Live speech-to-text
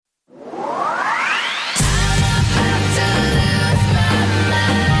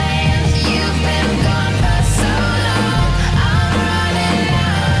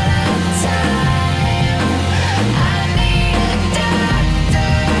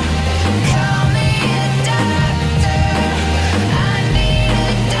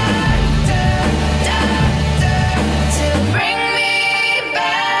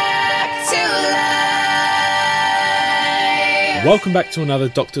Welcome back to another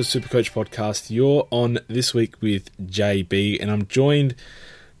Dr. Supercoach podcast. You're on this week with JB, and I'm joined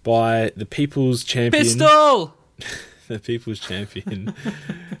by the People's Champion... Pistol! The People's Champion,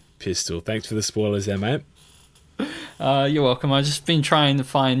 Pistol. Thanks for the spoilers there, mate. You're welcome. I've just been trying to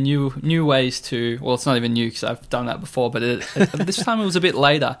find new ways to... Well, it's not even new because I've done that before, but this time it was a bit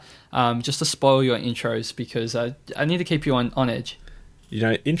later, just to spoil your intros because I need to keep you on edge. You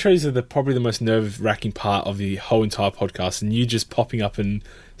know, intros are probably the most nerve-wracking part of the whole entire podcast, and you just popping up and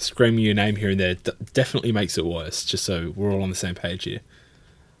screaming your name here and there definitely makes it worse, just so we're all on the same page here.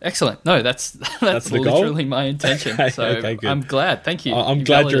 Excellent. No, that's literally my intention. Okay, good. I'm glad. Thank you. I'm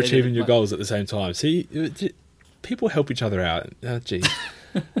glad you're achieving your goals at the same time. See, people help each other out. Oh, geez.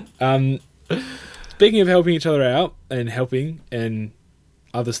 Speaking of helping each other out and helping and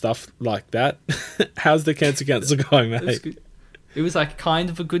other stuff like that, how's the Cancer Council going, mate? It was like kind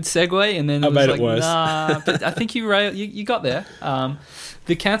of a good segue, and then I made it worse. Nah, but I think you got there.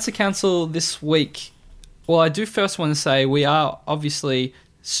 The Cancer Council this week. Well, I do first want to say we are obviously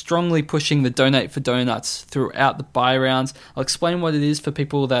strongly pushing the Donate for Donuts throughout the buy rounds. I'll explain what it is for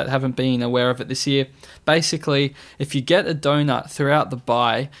people that haven't been aware of it this year. Basically, if you get a donut throughout the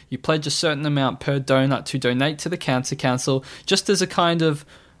buy, you pledge a certain amount per donut to donate to the Cancer Council, just as a kind of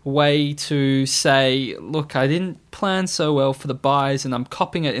way to say, look, I didn't plan so well for the buys and I'm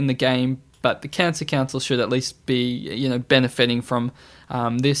copping it in the game, but the Cancer Council should at least be, benefiting from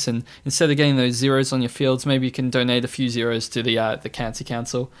this. And instead of getting those zeros on your fields, maybe you can donate a few zeros to the Cancer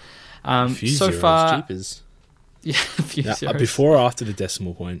Council. A few zeros, jeepers. Yeah, a few zeros. Before or after the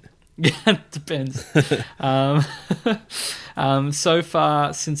decimal point? Yeah, it depends. So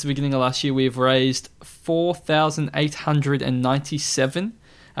far, since the beginning of last year, we've raised $4,897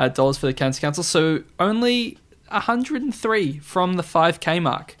 dollars for the Cancer Council, so only 103 from the 5K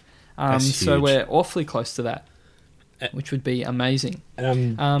mark. So we're awfully close to that, which would be amazing.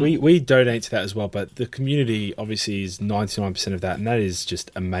 We donate to that as well, but the community obviously is 99% of that, and that is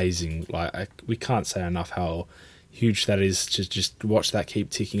just amazing. We can't say enough how huge that is to just watch that keep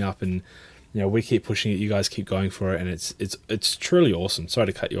ticking up, and we keep pushing it. You guys keep going for it, and it's truly awesome. Sorry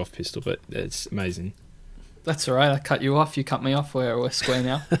to cut you off, Pistol, but it's amazing. That's all right. I cut you off. You cut me off. We're square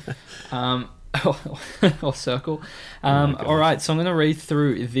now. Or circle. All right. So I'm going to read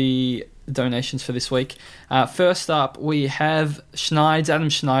through the donations for this week. First up, we have Adam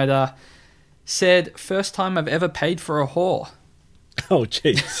Schneider said, "First time I've ever paid for a whore." Oh,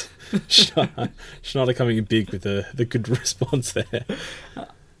 jeez. Schneider coming in big with the good response there.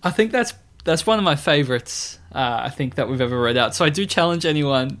 I think that's one of my favourites, I think, that we've ever read out. So I do challenge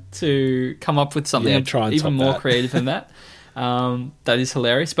anyone to come up with something even more creative than that. That is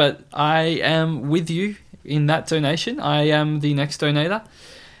hilarious. But I am with you in that donation. I am the next donator.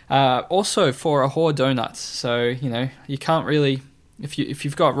 Also for a whore donuts. So, you can't really... If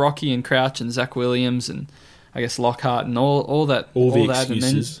you've got Rocky and Crouch and Zach Williams and I guess Lockhart and all the excuses. And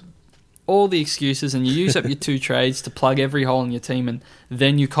then all the excuses, and you use up your two trades to plug every hole in your team, and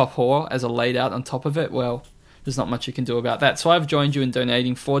then you cop whore as a laid out on top of it, well, there's not much you can do about that. So I've joined you in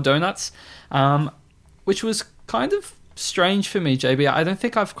donating 4 donuts, which was kind of strange for me, JB. I don't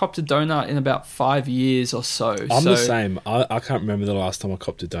think I've copped a donut in about 5 years or so. I'm the same. I can't remember the last time I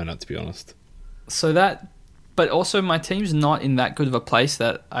copped a donut, to be honest. But also my team's not in that good of a place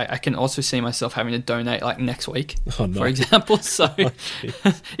that I can also see myself having to donate like next week, for example. So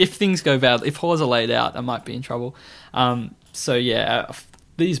if things go bad, if whores are laid out, I might be in trouble.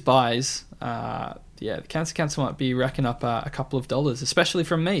 These buys, the Cancer Council might be racking up a couple of dollars, especially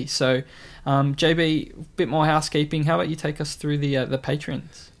from me. So JB, a bit more housekeeping. How about you take us through the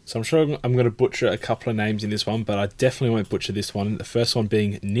patrons? So I'm sure I'm going to butcher a couple of names in this one, but I definitely won't butcher this one. The first one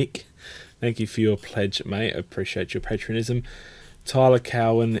being Nick. Thank you for your pledge, mate. I appreciate your patronism. Tyler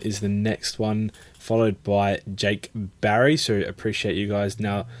Cowan is the next one, followed by Jake Barry. So appreciate you guys.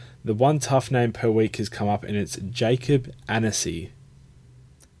 Now, the one tough name per week has come up, and it's Jacob Annecy.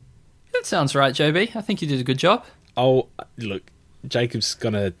 That sounds right, JB. I think you did a good job. Oh, look, Jacob's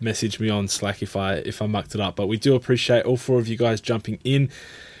going to message me on Slack if I mucked it up. But we do appreciate all 4 of you guys jumping in.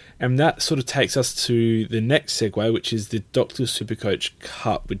 And that sort of takes us to the next segue, which is the Dr. Supercoach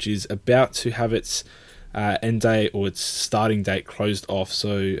Cup, which is about to have its end date or its starting date closed off.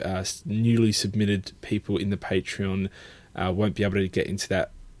 So newly submitted people in the Patreon won't be able to get into that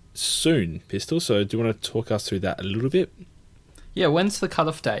soon, Pistol. So do you want to talk us through that a little bit? Yeah, when's the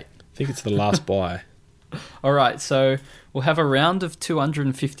cutoff date? I think it's the last buy. All right, so we'll have a round of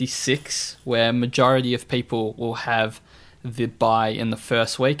 256 where majority of people will have the buy in the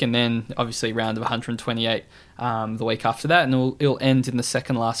first week, and then obviously round of 128 the week after that, and it'll end in the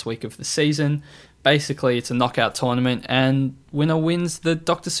second last week of the season. basically it's a knockout tournament, and winner wins the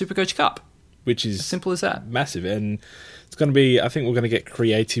Dr. Supercoach Cup. Which is as simple as that. Massive. And it's going to be, I think we're going to get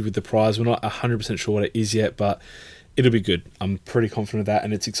creative with the prize. We're not 100% sure what it is yet, but it'll be good. I'm pretty confident of that,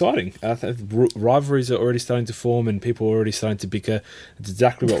 and it's exciting. Rivalries are already starting to form, and people are already starting to bicker. It's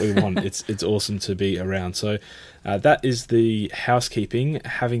exactly what we want. It's awesome to be around. So that is the housekeeping.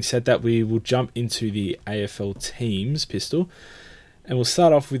 Having said that, we will jump into the AFL teams, Pistol. And we'll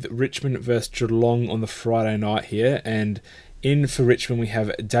start off with Richmond versus Geelong on the Friday night here. And in for Richmond, we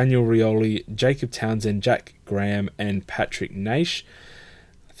have Daniel Rioli, Jacob Townsend, Jack Graham, and Patrick Naish.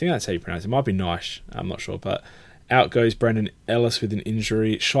 I think that's how you pronounce it. It might be Naish. I'm not sure. But out goes Brandon Ellis with an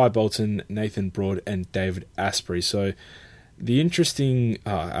injury, Shai Bolton, Nathan Broad, and David Asprey. So the interesting...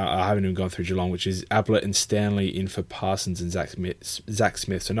 I haven't even gone through Geelong, which is Ablett and Stanley in for Parsons and Zach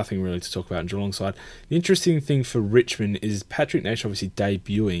Smith. So nothing really to talk about on Geelong side. The interesting thing for Richmond is Patrick Naish obviously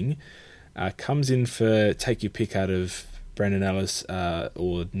debuting. Comes in for take your pick out of Brandon Ellis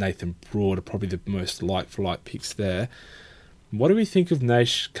or Nathan Broad are probably the most like-for-like picks there. What do we think of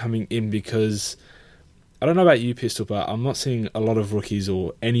Naish coming in? Because I don't know about you, Pistol, but I'm not seeing a lot of rookies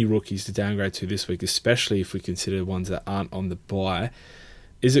or any rookies to downgrade to this week, especially if we consider ones that aren't on the bye.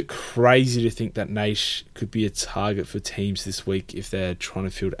 Is it crazy to think that Naish could be a target for teams this week if they're trying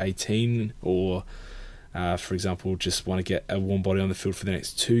to field 18 or, for example, just want to get a warm body on the field for the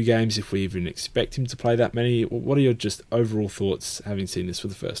next 2 games if we even expect him to play that many? What are your just overall thoughts having seen this for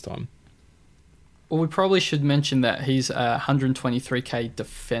the first time? Well, we probably should mention that he's a 123k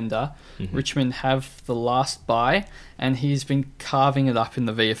defender. Mm-hmm. Richmond have the last bye, and he's been carving it up in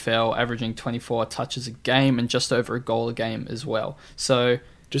the VFL, averaging 24 touches a game and just over a goal a game as well. So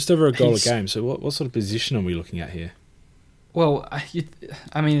just over a goal a game. So what sort of position are we looking at here? Well,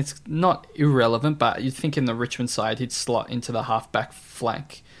 I mean, it's not irrelevant, but you'd think in the Richmond side he'd slot into the half-back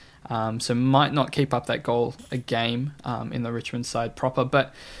flank. So might not keep up that goal a game in the Richmond side proper.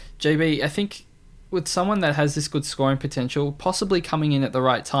 But, JB, I think with someone that has this good scoring potential, possibly coming in at the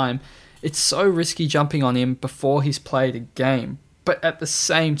right time, it's so risky jumping on him before he's played a game. But at the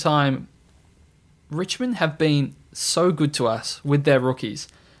same time, Richmond have been so good to us with their rookies.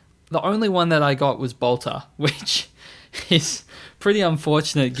 The only one that I got was Bolter, which is pretty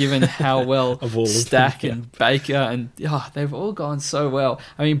unfortunate given how well Stack and Baker and they've all gone so well.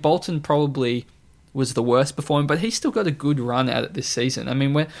 I mean, Bolton probably was the worst performing, but he's still got a good run at it this season. I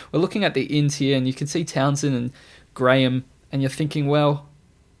mean, we're looking at the ins here, and you can see Townsend and Graham, and you're thinking, well,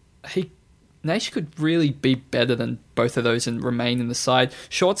 Naish could really be better than both of those and remain in the side.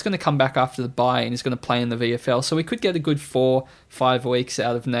 Short's going to come back after the bye, and he's going to play in the VFL, so we could get a good 4-5 weeks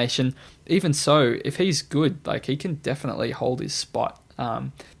out of Naish. And even so, if he's good, like, he can definitely hold his spot.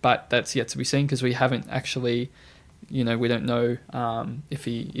 But that's yet to be seen because we haven't actually... we don't know if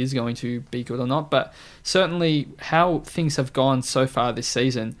he is going to be good or not. But certainly how things have gone so far this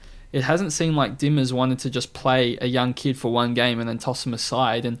season, it hasn't seemed like Dimmers wanted to just play a young kid for one game and then toss him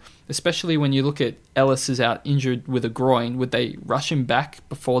aside. And especially when you look at Ellis is out injured with a groin, would they rush him back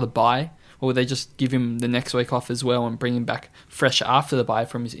before the bye? Or would they just give him the next week off as well and bring him back fresh after the bye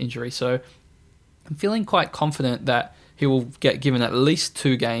from his injury? So I'm feeling quite confident that he will get given at least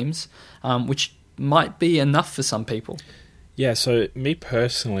 2 games, which might be enough for some people. Yeah, so me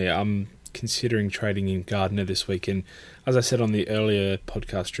personally, I'm considering trading in Gardner this week. And as I said on the earlier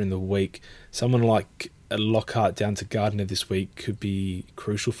podcast during the week, someone like Lockhart down to Gardner this week could be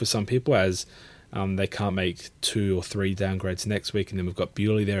crucial for some people as they can't make 2 or 3 downgrades next week. And then we've got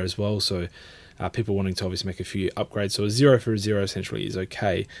Bewley there as well. So people wanting to obviously make a few upgrades. So a 0 for a 0 essentially is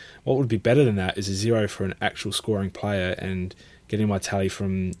okay. What would be better than that is a 0 for an actual scoring player and getting my tally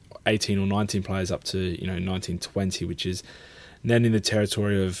from 18 or 19 players up to 19, 20, which is then in the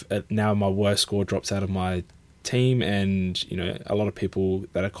territory of now my worst score drops out of my team, and a lot of people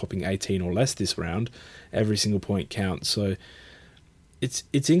that are copying 18 or less this round, every single point counts. So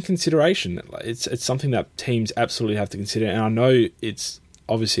it's in consideration. It's something that teams absolutely have to consider, and I know it's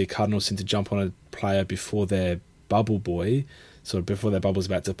obviously a cardinal sin to jump on a player before their bubble boy, sort of before their bubble's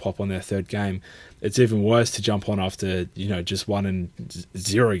about to pop on their 3rd game. It's even worse to jump on after, just 1 and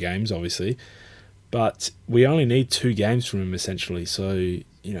 0 games, obviously. But we only need 2 games from him, essentially. So,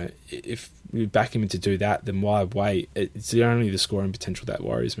 if we back him in to do that, then why wait? It's only the scoring potential that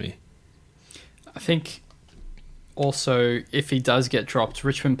worries me. I think also, if he does get dropped,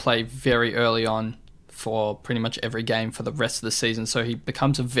 Richmond play very early on for pretty much every game for the rest of the season. So he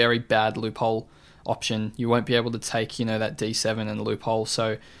becomes a very bad loophole option. You won't be able to take, that D7 and loophole.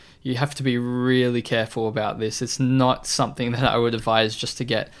 So you have to be really careful about this. It's not something that I would advise just to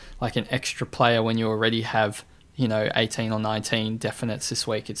get like an extra player when you already have, 18 or 19 definites this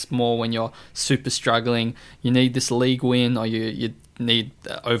week. It's more when you're super struggling, you need this league win, or you need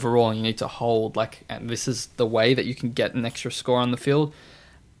overall, you need to hold. And this is the way that you can get an extra score on the field.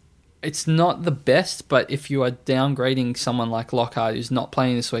 It's not the best, but if you are downgrading someone like Lockhart, who's not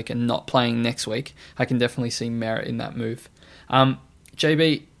playing this week and not playing next week, I can definitely see merit in that move.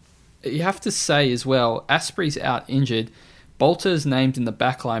 JB, you have to say as well, Asprey's out injured. Bolter's named in the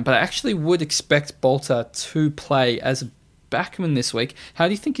back line, but I actually would expect Bolter to play as a backman this week. How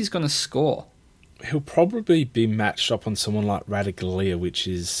do you think he's going to score? He'll probably be matched up on someone like Ratugolea, which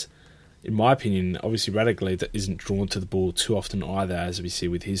is, in my opinion, obviously Ratugolea isn't drawn to the ball too often either, as we see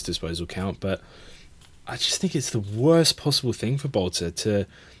with his disposal count, but I just think it's the worst possible thing for Bolter to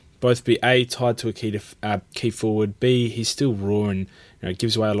both be A, tied to a key forward, B, he's still raw and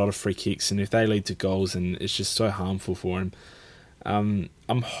gives away a lot of free kicks, and if they lead to goals, then it's just so harmful for him.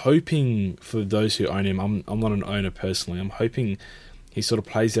 I'm hoping for those who own him, I'm not an owner personally, I'm hoping he sort of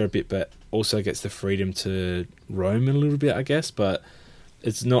plays there a bit, but also gets the freedom to roam a little bit, I guess, but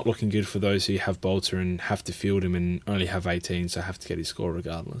it's not looking good for those who have Bolter and have to field him and only have 18, so have to get his score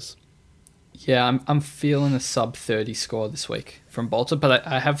regardless. Yeah, I'm feeling a sub 30 score this week from Bolter, but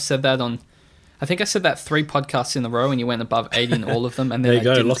I have said that I think I said that 3 podcasts in a row, and you went above 80 in all of them. And then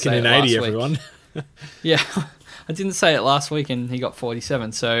there you go, locking in 80, everyone. Yeah, I didn't say it last week, and he got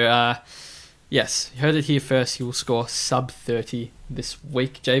 47. So, yes, you heard it here first. He will score sub 30 this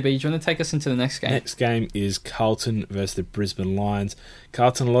week. JB, do you want to take us into the next game? Next game is Carlton versus the Brisbane Lions.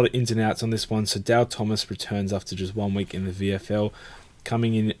 Carlton, a lot of ins and outs on this one. So Dale Thomas returns after just 1 week in the VFL.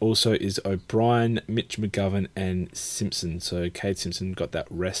 Coming in also is O'Brien, Mitch McGovern, and Simpson. So Cade Simpson got that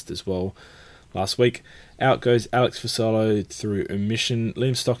rest as well last week. Out goes Alex Fasolo through omission.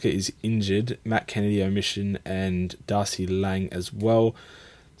 Liam Stocker is injured. Matt Kennedy omission, and Darcy Lang as well.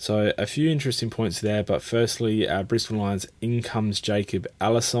 So a few interesting points there. But firstly, Brisbane Lions, in comes Jacob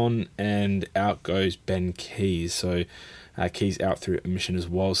Allison, and out goes Ben Keys. So Keys out through omission as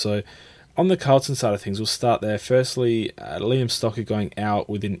well. So on the Carlton side of things, we'll start there. Firstly, Liam Stocker going out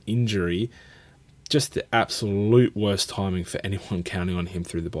with an injury. Just the absolute worst timing for anyone counting on him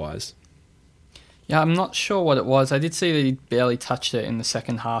through the buys. Yeah, I'm not sure what it was. I did see that he barely touched it in the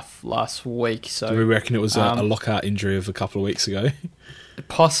second half last week. So do we reckon it was a Lockhart injury of a couple of weeks ago?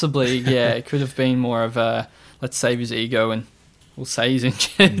 Possibly, yeah. It could have been more of a, let's save his ego and we'll say he's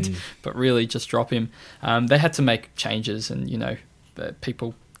injured, but really just drop him. They had to make changes, and,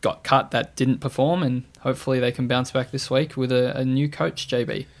 people got cut that didn't perform, and hopefully they can bounce back this week with a new coach,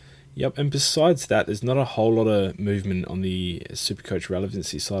 JB. Yep, and besides that, there's not a whole lot of movement on the Supercoach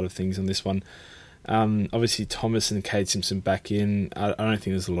relevancy side of things on this one. Obviously, Thomas and Cade Simpson back in. I don't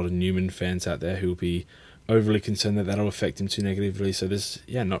think there's a lot of Newman fans out there who will be overly concerned that that'll affect him too negatively. So there's,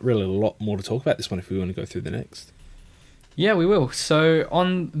 not really a lot more to talk about this one if we want to go through the next. Yeah, we will. So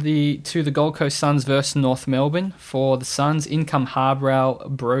on to the Gold Coast Suns versus North Melbourne. For the Suns, in come Harbrow,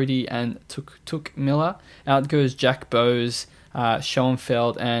 Brody, and Took Miller. Out goes Jack Bowes,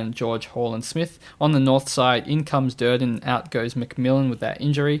 Schoenfeld, and George Holland-Smith. On the north side, in comes Durden, out goes McMillan with that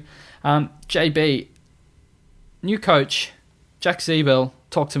injury. JB, new coach, Jack Ziebell,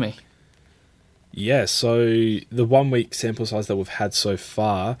 talk to me. Yeah, so the 1 week sample size that we've had so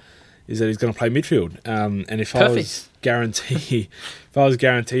far is that he's going to play midfield. And if I was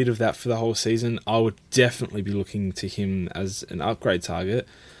guaranteed of that for the whole season, I would definitely be looking to him as an upgrade target,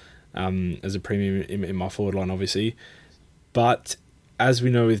 as a premium in my forward line, obviously. But as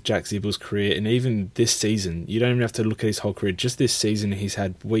we know with Jack Ziebell's career, and even this season, you don't even have to look at his whole career. Just this season, he's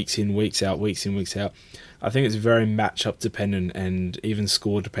had weeks in, weeks out, weeks in, weeks out. I think it's very matchup dependent and even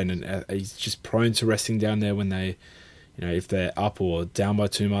score dependent. He's just prone to resting down there when they, if they're up or down by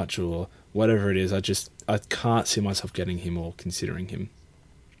too much or whatever it is. I can't see myself getting him or considering him.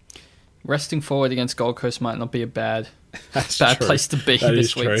 Resting forward against Gold Coast might not be a bad place to be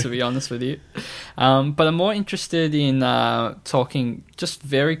this week, to be honest with you. But I'm more interested in talking just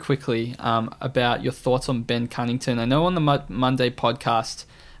very quickly about your thoughts on Ben Cunnington. I know on the Monday podcast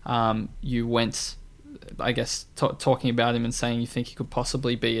you went, I guess, talking about him and saying you think he could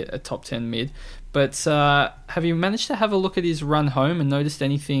possibly be a top 10 mid. But have you managed to have a look at his run home and noticed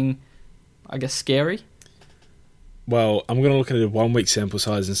anything, I guess, scary? Well, I'm going to look at a 1 week sample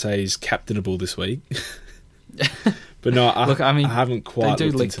size and say he's captainable this week. But no, I haven't quite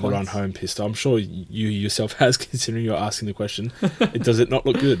looked into the run home pistol. I'm sure you yourself has, considering you're asking the question. Does it not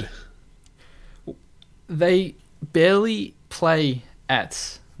look good? They barely play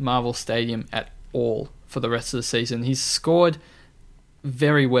at Marvel Stadium at all for the rest of the season. He's scored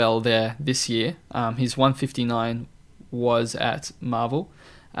very well there this year. His 159 was at Marvel.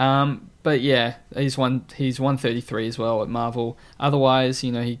 But yeah, he's 133 as well at Marvel. Otherwise,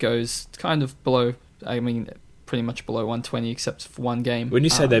 he goes kind of below. I mean, pretty much below 120, except for one game. When you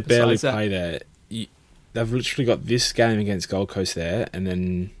say they barely play there, they've literally got this game against Gold Coast there, and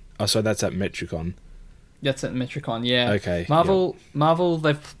then so that's at Metricon. That's at Metricon, yeah. Okay. Marvel,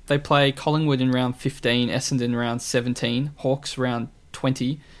 they play Collingwood in round 15, Essendon round 17, Hawks round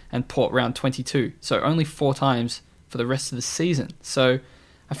 20, and Port round 22. So only 4 times for the rest of the season. So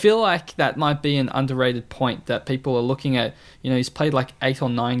I feel like that might be an underrated point that people are looking at. He's played like 8 or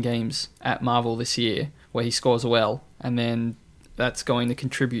 9 games at Marvel this year where he scores well, and then that's going to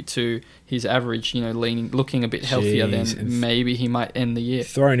contribute to his average, looking a bit healthier than maybe he might end the year.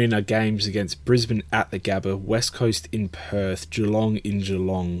 Thrown in are games against Brisbane at the Gabba, West Coast in Perth, Geelong in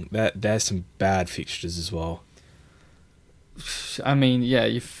Geelong. There's some bad fixtures as well. I mean,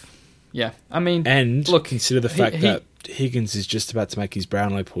 and look, consider the fact that Higgins is just about to make his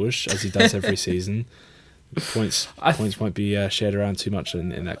Brownlow push, as he does every season. Points won't be shared around too much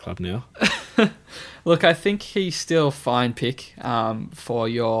in that club now. Look, I think he's still a fine pick for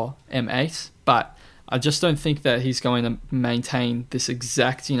your M8, but I just don't think that he's going to maintain this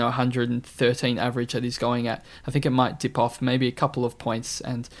exact 113 average that he's going at. I think it might dip off maybe a couple of points,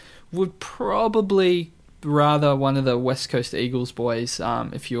 and would probably rather one of the West Coast Eagles boys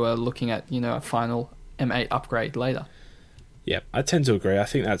if you were looking at a final M8 upgrade later. Yeah, I tend to agree. I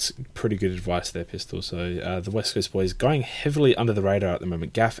think that's pretty good advice there, Pistol. So the West Coast boys going heavily under the radar at the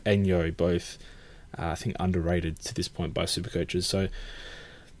moment. Gaff and Yo both, I think, underrated to this point by Supercoaches. So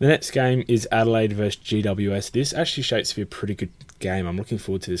the next game is Adelaide versus GWS. This actually shapes to be a pretty good game. I'm looking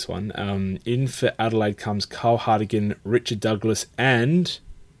forward to this one. In for Adelaide comes Carl Hartigan, Richard Douglas, and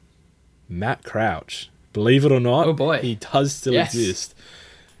Matt Crouch. Believe it or not, oh boy, he does still exist.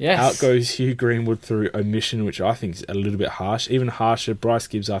 Yes. Out goes Hugh Greenwood through omission, which I think is a little bit harsh. Even harsher, Bryce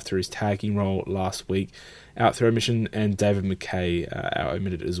Gibbs after his tagging role last week, out through omission, and David McKay out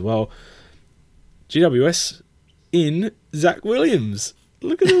omitted as well. GWS in Zach Williams.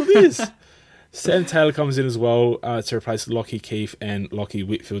 Look at all this. Sam Taylor comes in as well to replace Lockie Keefe and Lockie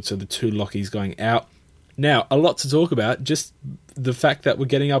Whitfield, so the 2 Lockies going out. Now, a lot to talk about, just the fact that we're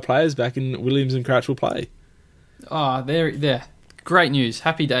getting our players back and Williams and Crouch will play. Oh, they're great news.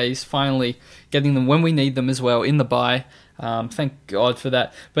 Happy days. Finally getting them when we need them as well in the bye. Thank God for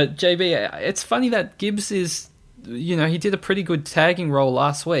that. But JB, it's funny that Gibbs is, he did a pretty good tagging role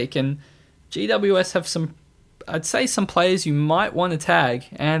last week, and GWS have some players you might want to tag,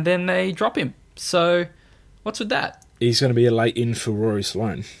 and then they drop him. So what's with that? He's going to be a late in for Rory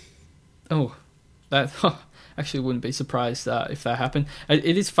Sloane. Oh, that... Actually, wouldn't be surprised if that happened.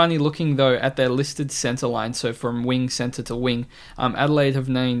 It is funny looking, though, at their listed centre line. So from wing centre to wing, Adelaide have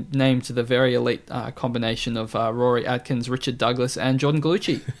named the very elite combination of Rory Atkins, Richard Douglas, and Jordan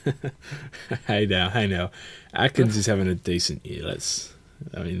Gallucci. Hey now. Atkins is having a decent year.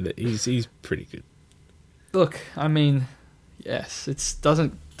 He's pretty good. Look, I mean, yes, it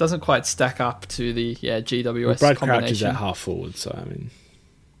doesn't quite stack up to the GWS Brad combination. Crouch is at half forward, so I mean,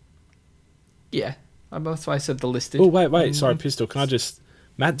 yeah. That's why I said the listed. Oh, wait. Sorry, Pistol. Can I just...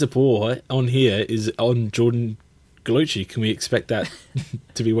 Matt DeBoer on here is on Jordan Gallucci. Can we expect that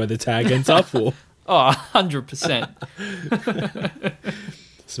to be where the tag ends up for? Oh, 100%.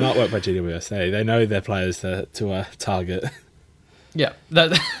 Smart work by GWS. They know their players to target. Yeah.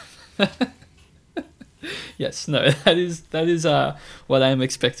 Yes, no, that is what I am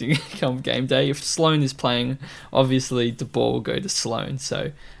expecting come game day. If Sloane is playing, obviously De Boer will go to Sloane.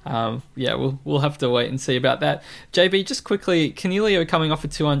 So, we'll have to wait and see about that. JB, just quickly, Canelio coming off at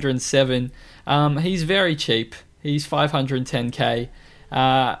 207. He's very cheap. He's 510k.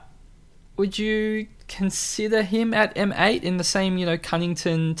 Would you consider him at M8 in the same,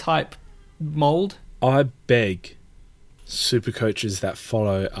 Cunnington type mould? I beg super coaches that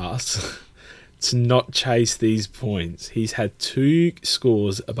follow us to not chase these points. He's had 2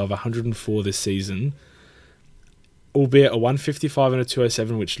 scores above 104 this season, albeit a 155 and a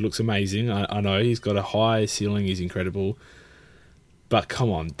 207, which looks amazing. I know he's got a high ceiling, he's incredible. But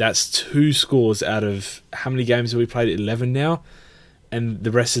come on, that's 2 scores out of how many games have we played? 11 now? And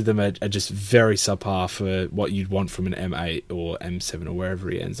the rest of them are just very subpar for what you'd want from an M8 or M7 or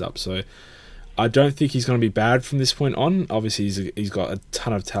wherever he ends up. So I don't think he's going to be bad from this point on. Obviously, he's got a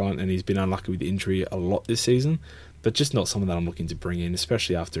ton of talent and he's been unlucky with injury a lot this season, but just not someone that I'm looking to bring in,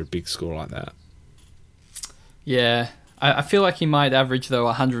 especially after a big score like that. Yeah, I feel like he might average, though,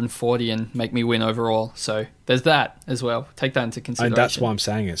 140 and make me win overall. So there's that as well. Take that into consideration. And that's why I'm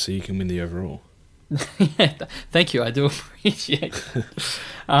saying it, so you can win the overall. Yeah, thank you. I do appreciate it.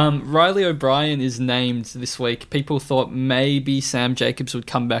 Riley O'Brien is named this week. People thought maybe Sam Jacobs would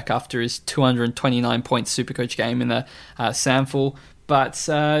come back after his 229-point Supercoach game in the Samful. But,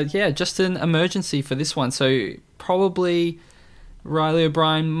 just an emergency for this one. So probably Riley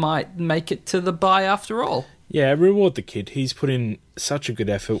O'Brien might make it to the bye after all. Yeah, reward the kid. He's put in such a good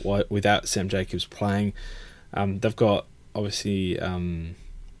effort without Sam Jacobs playing. They've got, obviously...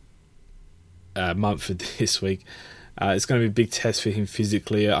 Mumford this week. It's going to be a big test for him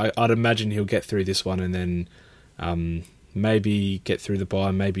physically. I'd imagine he'll get through this one and then maybe get through the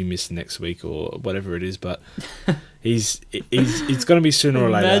bye, maybe miss next week or whatever it is. But it's going to be sooner or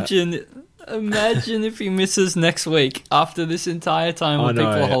later. Imagine if he misses next week after this entire time when people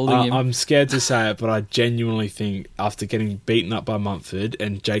are holding him. I'm scared to say it, but I genuinely think after getting beaten up by Mumford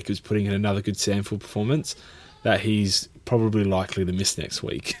and Jacobs putting in another good Samford performance, that he's probably likely to miss next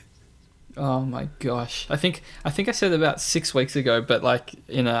week. Oh my gosh. I think I said about 6 weeks ago, but like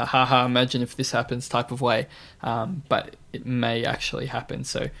in a haha, imagine if this happens type of way. But it may actually happen.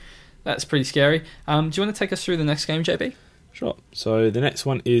 So that's pretty scary. Do you want to take us through the next game, JB? Sure. So the next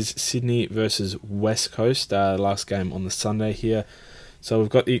one is Sydney versus West Coast. Last game on the Sunday here. So we've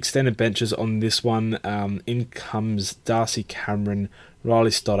got the extended benches on this one. In comes Darcy Cameron,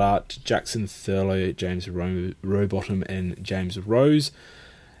 Riley Stoddart, Jackson Thurlow, James Rowbottom and James Rose.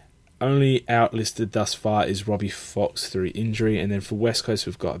 Only outlisted thus far is Robbie Fox through injury. And then for West Coast,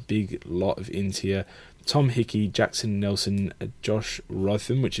 we've got a big lot of ins here. Tom Hickey, Jackson Nelson, Josh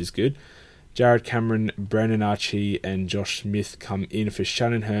Rotham, which is good. Jared Cameron, Brandon Archie and Josh Smith come in for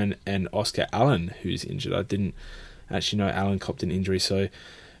Shannon Hearn and Oscar Allen, who's injured. I didn't actually know Allen copped an injury. So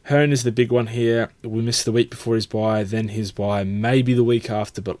Hearn is the big one here. We missed the week before his bye, then his bye, maybe the week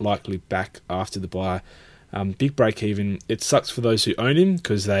after, but likely back after the bye. Big break even. It sucks for those who own him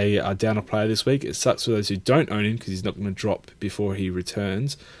because they are down a player this week. It sucks for those who don't own him because he's not going to drop before he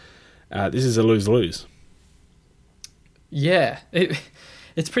returns. This is a lose-lose. Yeah,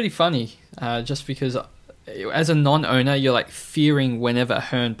 it's pretty funny just because as a non-owner, you're like fearing whenever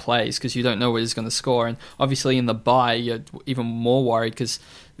Hearn plays because you don't know where he's going to score. And obviously in the bye, you're even more worried because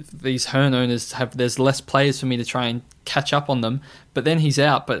these Hearn owners there's less players for me to try and catch up on them. But then he's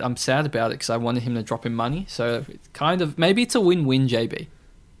out, but I'm sad about it because I wanted him to drop in money. So it's kind of, maybe it's a win-win, JB.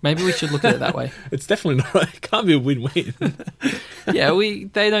 Maybe we should look at it that way. It's definitely not. It can't be a win-win. Yeah,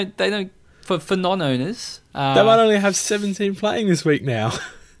 they don't for non-owners. They might only have 17 playing this week now.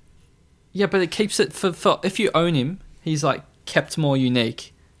 Yeah, but it keeps it for if you own him, he's like kept more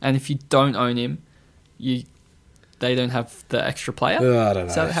unique, and if you don't own him, they don't have the extra player. I don't know.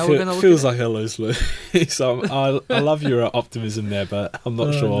 Is that how we're going to look feels at like a lose-lose. So I love your optimism there, but I'm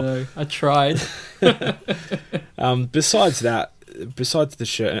not sure. No, I tried. Besides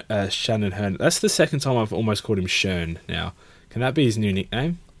the Shannon Hearn, that's the second time I've almost called him Shern now. Can that be his new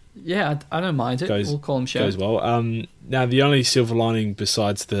nickname? Yeah, I don't mind it. We'll call him Shern. Goes well. Now, the only silver lining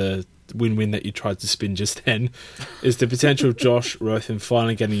besides the win-win that you tried to spin just then is the potential Josh Rotham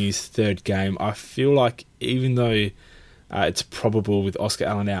finally getting his third game. I feel like even though it's probable with Oscar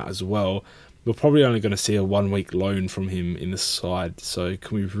Allen out as well, we're probably only going to see a 1 week loan from him in the side. So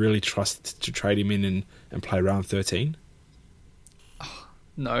can we really trust to trade him in and play round 13?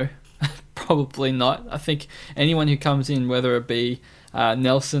 No, probably not. I think anyone who comes in, whether it be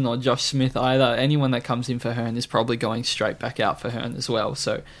Nelson or Josh Smith, anyone that comes in for Hearn is probably going straight back out for Hearn as well.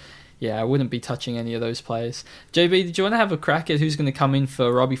 So yeah, I wouldn't be touching any of those players. JB, did you want to have a crack at who's going to come in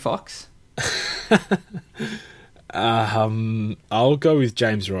for Robbie Fox? I'll go with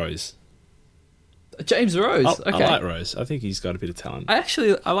James Rose. James Rose? Okay. I like Rose. I think he's got a bit of talent.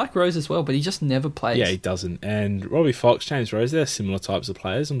 I like Rose as well, but he just never plays. Yeah, he doesn't. And Robbie Fox, James Rose, they're similar types of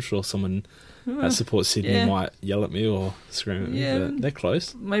players. I'm sure someone that supports Sydney might yell at me or scream at me, but they're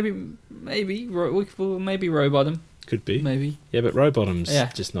close. Maybe Rowbottom. Could be. Maybe. Yeah, but Rowbottom's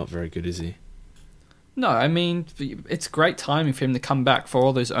just not very good, is he? No, I mean, it's great timing for him to come back for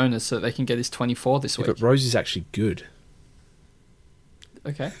all those owners so that they can get his 24 this week. But Rose is actually good.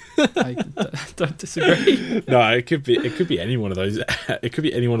 Okay, I don't disagree. No, it could be any one of those. It could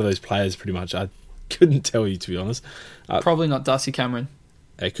be any one of those players, pretty much. I couldn't tell you, to be honest. Probably not Darcy Cameron.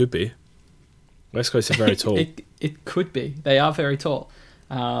 It could be. West Coast are very tall. It could be. They are very tall.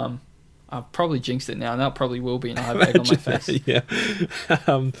 I've probably jinxed it now, and that probably will be, and I'll have egg on my face. Yeah.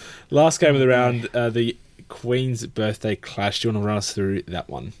 Last game of the round, the Queen's birthday clash. Do you want to run us through that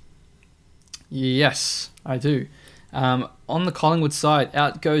one? Yes, I do. On the Collingwood side,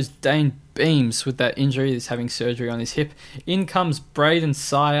 out goes Dane Beams with that injury. He's having surgery on his hip. In comes Braden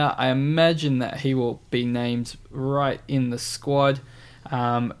Sire. I imagine that he will be named right in the squad.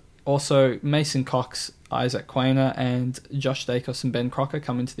 Also, Mason Cox, Isaac Quainer, and Josh Dacos and Ben Crocker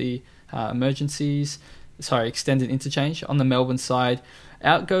come into the extended interchange. On the Melbourne side,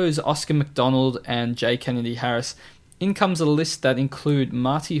 out goes Oscar McDonald and Jay Kennedy Harris. In comes a list that include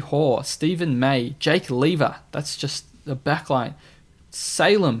Marty Hoare, Stephen May, Jake Lever. That's just the backline.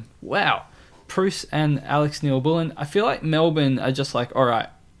 Salem, wow. Bruce and Alex Neal-Bullen. I feel like Melbourne are just like, all right,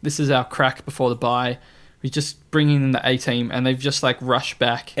 this is our crack before the bye. We just bring in the A-team, and they've just like rushed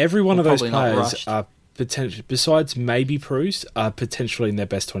back. Every one of those players are potentially, besides maybe Bruce, are potentially in their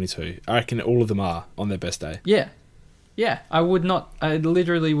best 22. I reckon all of them are on their best day. Yeah, I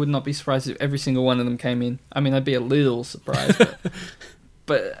literally would not be surprised if every single one of them came in. I mean, I'd be a little surprised,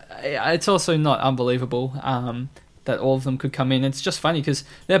 but it's also not unbelievable that all of them could come in. It's just funny because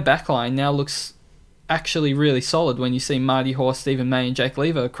their backline now looks actually really solid when you see Marty Hoare, Stephen May, and Jake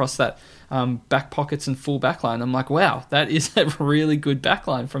Lever across that back pockets and full backline. I'm like, wow, that is a really good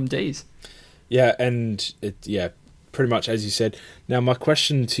backline from D's. Yeah, and pretty much as you said. Now, my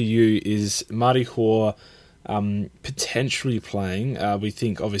question to you is Marty Hoare potentially playing. We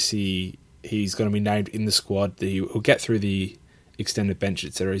think obviously he's going to be named in the squad. He'll get through the extended bench,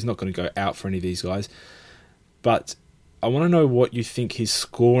 etc. He's not going to go out for any of these guys. But I want to know what you think his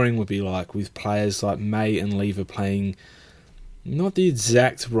scoring would be like with players like May and Lever playing not the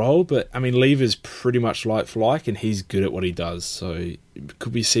exact role, but I mean Lever's pretty much like for like, and he's good at what he does. So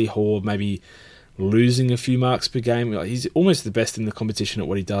could we see Hoare maybe losing a few marks per game? He's almost the best in the competition at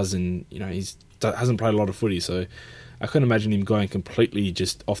what he does, and he's hasn't played a lot of footy, so I couldn't imagine him going completely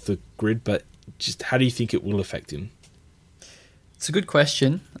just off the grid. But just how do you think it will affect him? It's a good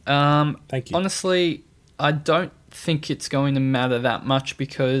question. Thank you. Honestly, I don't think it's going to matter that much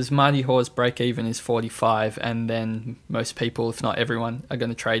because Marty Hoare's break-even is 45, and then most people, if not everyone, are going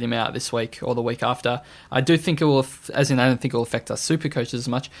to trade him out this week or the week after. I do think it will, I don't think it will affect us super coaches as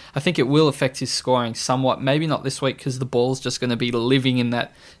much. I think it will affect his scoring somewhat, maybe not this week because the ball's just going to be living in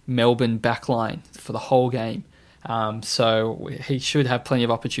that Melbourne backline for the whole game. So he should have plenty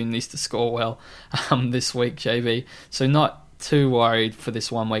of opportunities to score well this week, JB. So not too worried for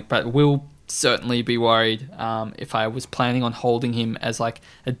this 1 week, but will certainly be worried if I was planning on holding him as like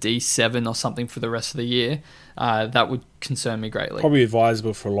a D7 or something for the rest of the year. That would concern me greatly. Probably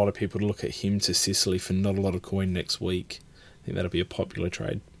advisable for a lot of people to look at him to Sicily for not a lot of coin next week. I think that'll be a popular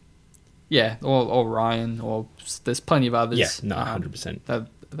trade. Yeah, or Ryan, or there's plenty of others. Yeah, no, 100%.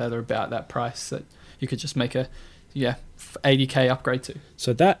 That are about that price that you could just make a 80k upgrade to.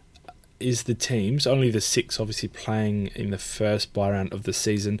 So that is the teams, only the 6 obviously playing in the first bye round of the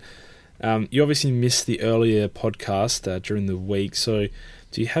season. You obviously missed the earlier podcast during the week, so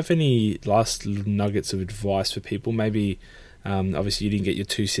do you have any last little nuggets of advice for people? Maybe, obviously you didn't get your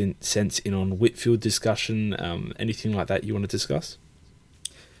 2 cents in on Whitfield discussion, anything like that you want to discuss?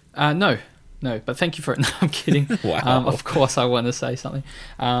 No, but thank you for it. No, I'm kidding. Wow. Of course I want to say something.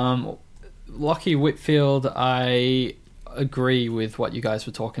 Lachie Whitfield, I agree with what you guys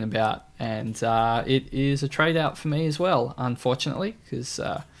were talking about, and it is a trade out for me as well, unfortunately, because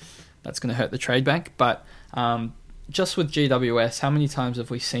that's going to hurt the trade bank. But just with GWS, how many times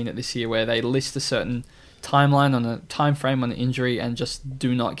have we seen it this year where they list a certain timeline on a time frame on an injury and just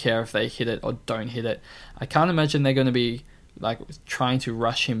do not care if they hit it or don't hit it? I can't imagine they're going to be like trying to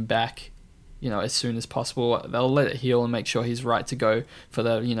rush him back, as soon as possible. They'll let it heal and make sure he's right to go for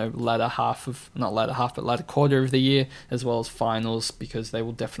the latter quarter of the year, as well as finals, because they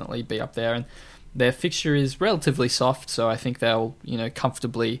will definitely be up there. And their fixture is relatively soft, so I think they'll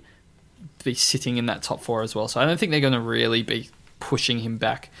comfortably be sitting in that top 4 as well. So I don't think they're going to really be pushing him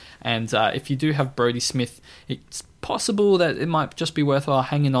back. And if you do have Brodie Smith, it's possible that it might just be worthwhile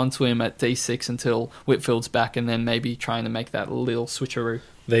hanging on to him at D6 until Whitfield's back, and then maybe trying to make that little switcheroo.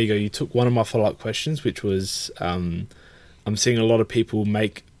 There you go. You took one of my follow-up questions, which was I'm seeing a lot of people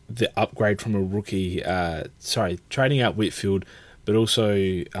make the upgrade from a rookie, trading out Whitfield, but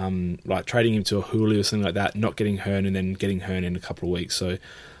also like trading him to a Hooley or something like that, not getting Hearn and then getting Hearn in a couple of weeks. So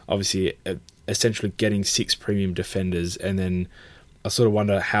obviously essentially getting 6 premium defenders, and then I sort of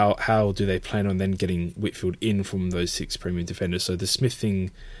wonder how do they plan on then getting Whitfield in from those 6 premium defenders. So the Smith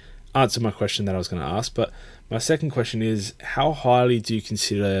thing answered my question that I was going to ask, but my second question is, how highly do you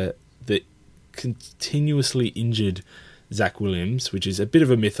consider the continuously injured Zach Williams, which is a bit of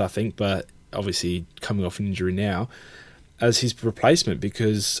a myth I think, but obviously coming off an injury now, as his replacement?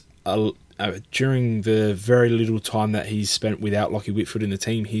 Because during the very little time that he's spent without Lachie Whitfield in the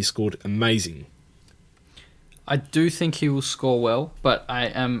team, he scored amazing. I do think he will score well, but I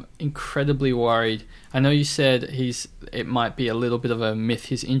am incredibly worried. I know you said it might be a little bit of a myth,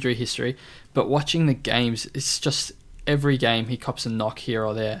 his injury history, but watching the games, it's just every game he cops a knock here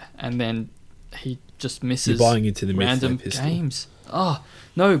or there, and then he just misses You're buying into the random games. Oh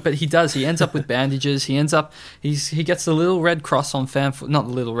no, but he does. He ends up with bandages. He gets the little red cross on FanFoot, not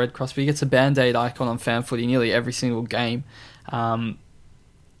the little red cross, but he gets a Band-Aid icon on FanFooty nearly every single game. I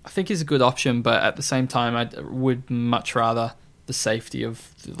think he's a good option, but at the same time, I would much rather the safety of,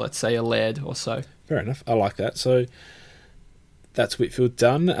 let's say, a Laird or so. Fair enough. I like that. So that's Whitfield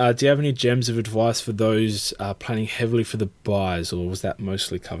done. Do you have any gems of advice for those planning heavily for the buys, or was that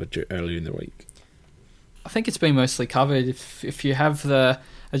mostly covered earlier in the week? I think it's been mostly covered. If you have I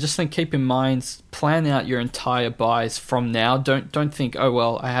just think keep in mind, plan out your entire buys from now. Don't think, oh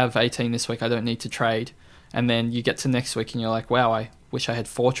well, I have 18 this week, I don't need to trade, and then you get to next week and you're like, wow, I wish I had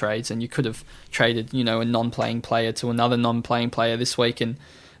 4 trades, and you could have traded, a non-playing player to another non-playing player this week and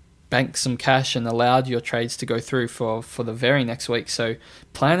banked some cash and allowed your trades to go through for the very next week. So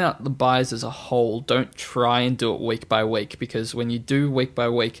plan out the buys as a whole. Don't try and do it week by week, because when you do week by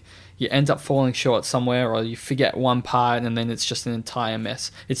week, you end up falling short somewhere, or you forget one part, and then it's just an entire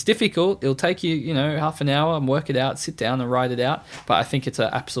mess. It's difficult. It'll take you, half an hour and work it out, sit down and write it out. But I think it's an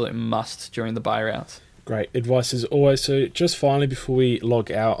absolute must during the buy rounds. Great advice as always. So just finally, before we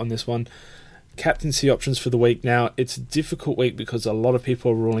log out on this one, captaincy options for the week. Now, it's a difficult week because a lot of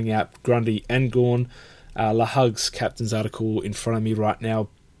people are ruling out Grundy and Gawn. LaHug's captain's article in front of me right now.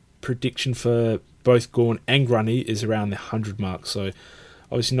 Prediction for both Gawn and Grundy is around the 100 mark. So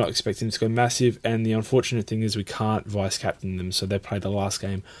obviously not expecting them to go massive, and the unfortunate thing is we can't vice-captain them, so they play the last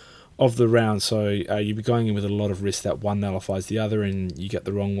game of the round, so you'll be going in with a lot of risk that one nullifies the other and you get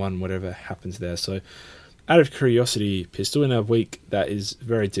the wrong one, whatever happens there. So out of curiosity, Pistol, in a week that is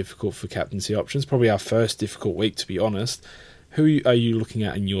very difficult for captaincy options, probably our first difficult week to be honest, who are you looking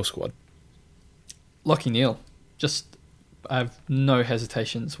at in your squad? Lachie Neale. I have no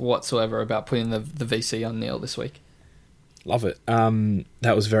hesitations whatsoever about putting the VC on Neale this week. Love it.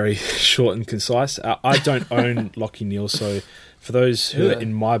 That was very short and concise. I don't own Lachie Neale, so for those who are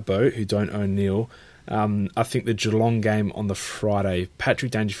in my boat who don't own Neale, I think the Geelong game on the Friday,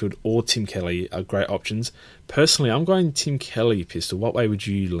 Patrick Dangerfield or Tim Kelly are great options. Personally, I'm going Tim Kelly, Pistol. What way would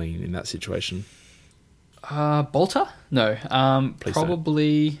you lean in that situation? Bolter? No.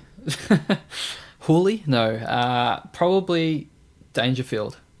 Probably Hooley? No. Probably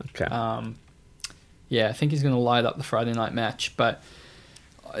Dangerfield. Okay. Yeah, I think he's going to light up the Friday night match. But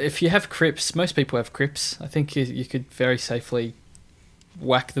if you have Cripps, most people have Cripps. I think you could very safely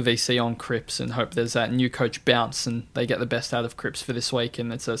whack the VC on Cripps and hope there's that new coach bounce and they get the best out of Cripps for this week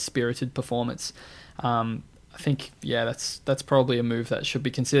and it's a spirited performance. I think, that's probably a move that should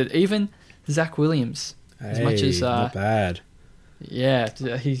be considered. Even Zach Williams. As much as not bad. Yeah,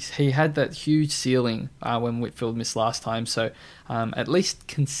 he had that huge ceiling when Whitfield missed last time. So at least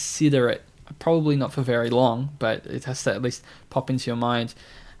consider it. Probably not for very long, but it has to at least pop into your mind.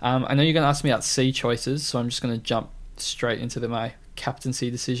 I know you're going to ask me about C choices, so I'm just going to jump straight into my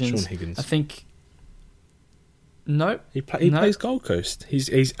captaincy decisions. Shaun Higgins. I think... Nope. He plays Gold Coast.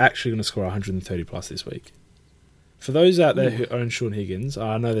 He's actually going to score 130 plus this week. For those out there who own Shaun Higgins,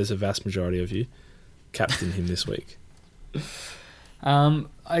 I know there's a vast majority of you, captain him this week.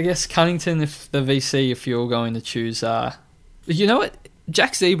 I guess Cunnington, if the VC, if you're going to choose... you know what?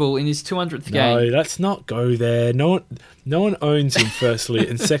 Jack Zeeble in his 200th game. No, let's not go there. No one owns him, firstly.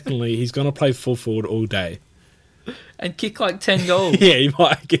 And secondly, he's going to play full forward all day. And kick like 10 goals. Yeah, he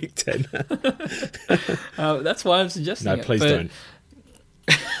might kick 10. That's why I'm suggesting it. No, please don't.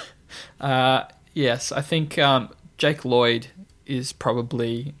 Yes, I think Jake Lloyd is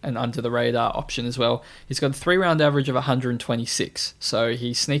probably an under-the-radar option as well. He's got a 3-round average of 126, so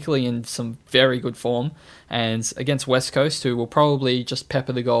he's sneakily in some very good form. And against West Coast, who will probably just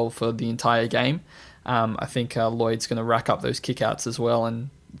pepper the goal for the entire game, I think Lloyd's going to rack up those kickouts as well,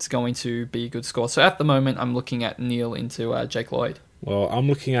 and it's going to be a good score. So at the moment, I'm looking at Neale into Jake Lloyd. Well, I'm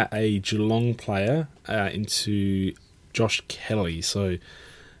looking at a Geelong player into Josh Kelly. So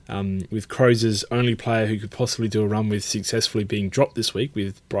with Croz's only player who could possibly do a run with successfully being dropped this week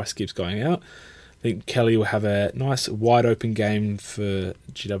with Bryce Gibbs going out, I think Kelly will have a nice wide open game for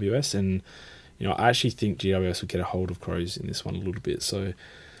GWS, and I actually think GWS will get a hold of Crows in this one a little bit. So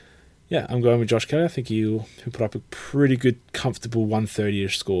yeah, I'm going with Josh Kelly. I think he'll put up a pretty good, comfortable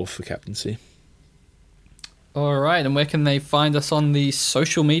 130-ish score for captaincy. All right, and where can they find us on the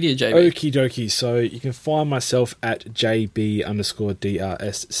social media, JB? Okie dokie. So you can find myself at JB_DRSC.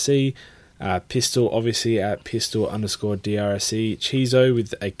 Pistol, obviously, at Pistol_DRSC. Chizo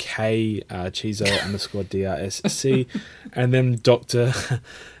with a K, Chizo_DRSC. And then Dr.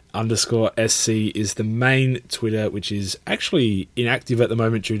 _SC is the main Twitter, which is actually inactive at the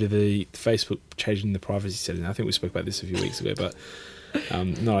moment due to the Facebook changing the privacy setting. I think we spoke about this a few weeks ago, but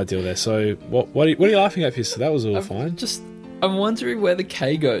not ideal there. So what are you laughing at, Pistol? That was all fine. I'm wondering where the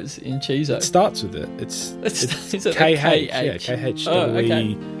K goes in Chizo. It starts with it. It's KH. Yeah,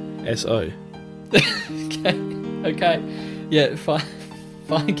 KHEESO. Okay. Yeah,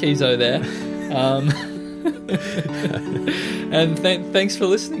 fine Kizo there. And thanks for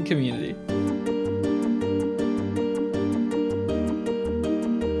listening, community.